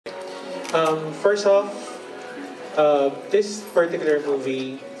First off, this particular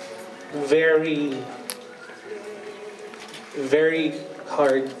movie, very, very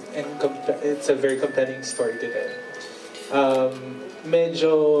hard and it's a very compelling story to tell.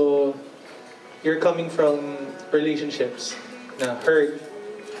 Medyo, you're coming from relationships na hurt.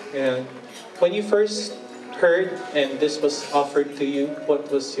 And when you first heard and this was offered to you,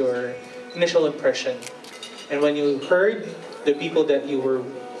 what was your initial impression? And when you heard the people that you were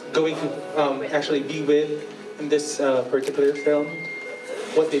going to actually be with in this particular film,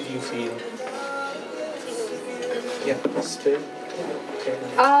 what did you feel? Yeah, spit. Okay.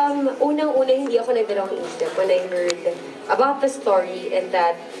 Unang-una, hindi ako nagdalawang isip when I heard about the story and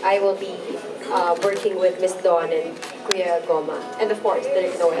that I will be working with Miss Dawn and Kuya Goma. And of course,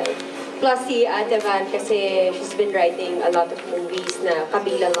 Direk Noel. Plus si Ate Van kasi she's been writing a lot of movies na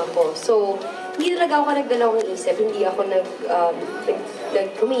kabilang ako. So, hindi talaga ako nagdalawang isip. Hindi ako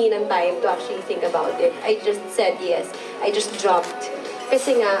humingi ng time to actually think about it. I just said yes. I just jumped.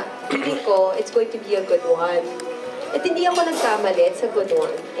 Kasi nga, feeling ko, it's going to be a good one. At hindi ako nagkamali, it's a good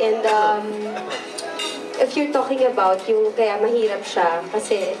one. And if you're talking about yung kaya mahirap siya,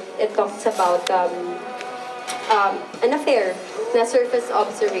 kasi it talks about an affair na surface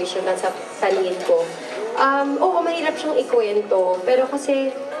observation na sa paningin ko. Oo, mahirap siyang ikwento, pero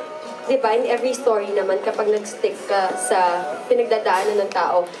kasi, di ba, in every story naman, kapag nag-stick ka sa pinagdadaanan ng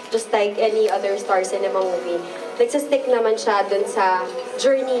tao, just like any other star cinema movie, nagsastick naman siya dun sa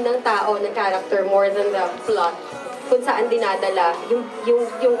journey ng tao, ng character, more than the plot, kung saan dinadala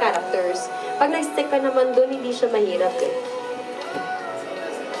yung characters. Pag nag-stick ka naman dun, hindi siya mahirap eh.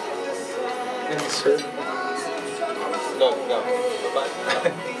 Yes, sir. No.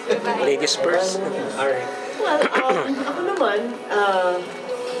 Ladies first. Alright. Well, ako naman,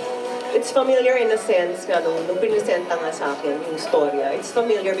 it's familiar in a sense nga nung pinisenta nga sa akin yung storya. It's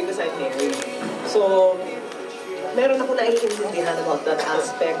familiar because I'm married. So, meron ako naiintindihan about that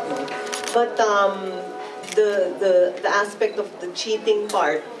aspect. No? But the aspect of the cheating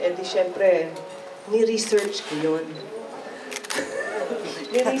part, di syempre, ni-research ko yun.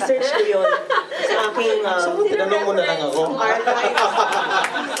 Ni-research ko yun sa aking... tinanong mo na lang ako. Archives.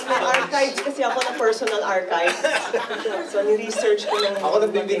 May archives kasi ako na personal archives. So, ni-research ko ng... Ako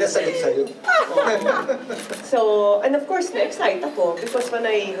nagbibinasalik sa'yo. So, and of course, na-excite ako because when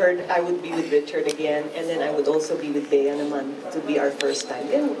I heard I would be with Richard again and then I would also be with Bea naman to be our first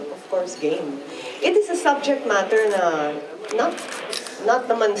time, then of course, game. It is a subject matter na not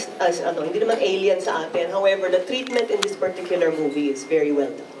naman as hindi naman alien sa atin. However, the treatment in this particular movie is very well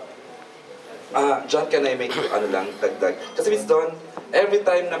done. John, can I make dagdag? Kasi Miss Dawn, every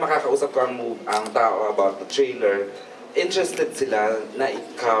time na makakausap ko ang tao about the trailer, interested sila na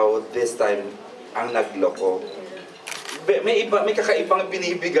ikaw this time ang nagloko. May kakaibang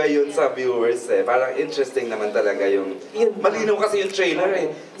binibigay yun sa viewers eh. Parang interesting naman talaga yung... Malinaw kasi yung trailer eh.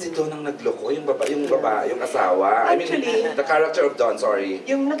 Si Dawn ang nagloko, yung asawa. Actually, the character of Dawn, sorry.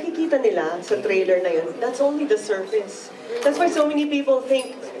 Yung nakikita nila sa trailer na yun, that's only the surface. That's why so many people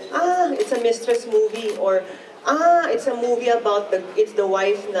think, it's a mistress movie or it's a movie about it's the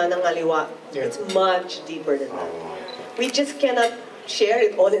wife na nangaliwa. Yeah. It's much deeper than that. We just cannot share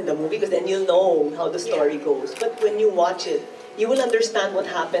it all in the movie because then you'll know how the story goes. But when you watch it, you will understand what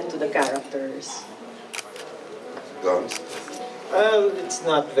happened to the characters. Gums? Well, it's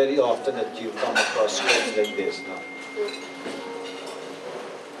not very often that you come across scripts like this, no?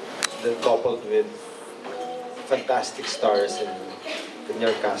 Then coupled with fantastic stars in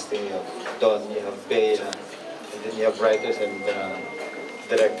your casting. You have Don, you have Bea, and then you have writers and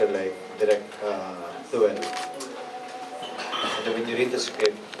director like Duel. And then when you read the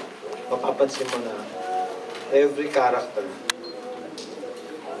script, mapapansin mo na every character,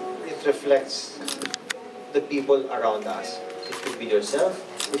 it reflects the people around us. It could be yourself,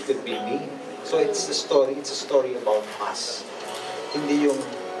 it could be me. So it's a story about us. Hindi yung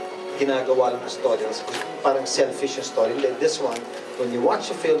ginagawa lang na story, parang selfish yung story. Like this one, when you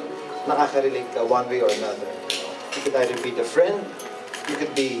watch a film, nakaka-relate ka one way or another. You could either be the friend, you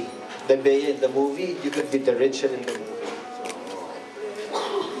could be the Bea in the movie, you could be the Richard in the movie.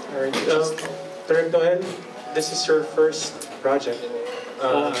 Alright, Direk Noel, this is your first project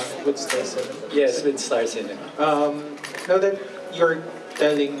with Star Cinema. Yes, with Star Cinema. Now that you're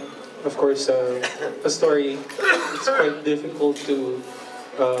telling, of course, a story, it's quite difficult to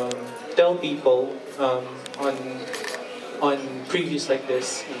tell people on previews like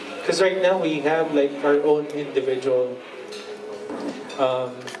this. Because right now we have like our own individual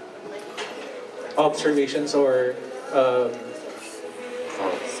observations or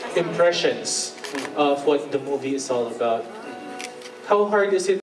impressions of what the movie is all about. How hard is it